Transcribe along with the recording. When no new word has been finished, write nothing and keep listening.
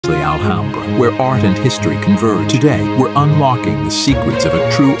the Alhambra, where art and history converge. Today, we're unlocking the secrets of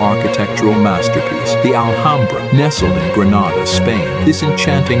a true architectural masterpiece, the Alhambra, nestled in Granada, Spain. This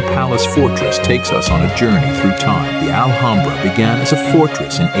enchanting palace fortress takes us on a journey through time. The Alhambra began as a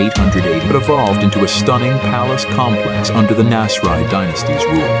fortress in 880, but evolved into a stunning palace complex under the Nasrid dynasty's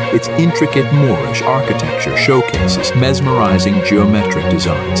rule. Its intricate Moorish architecture showcases mesmerizing geometric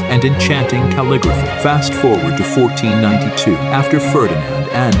designs and enchanting calligraphy. Fast forward to 1492, after Ferdinand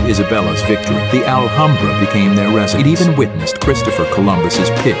and Isabella's victory, the Alhambra became their residence. It even witnessed Christopher Columbus's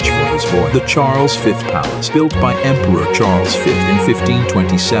pitch for his voyage. The Charles V Palace, built by Emperor Charles V in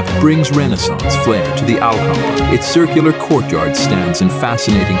 1527, brings Renaissance flair to the Alhambra. Its circular courtyard stands in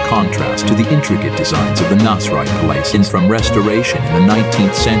fascinating contrast to the intricate designs of the Nasrid Palaces. From restoration in the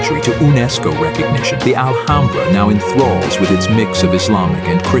 19th century to UNESCO recognition, the Alhambra now enthralls with its mix of Islamic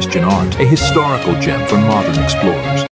and Christian art, a historical gem for modern explorers.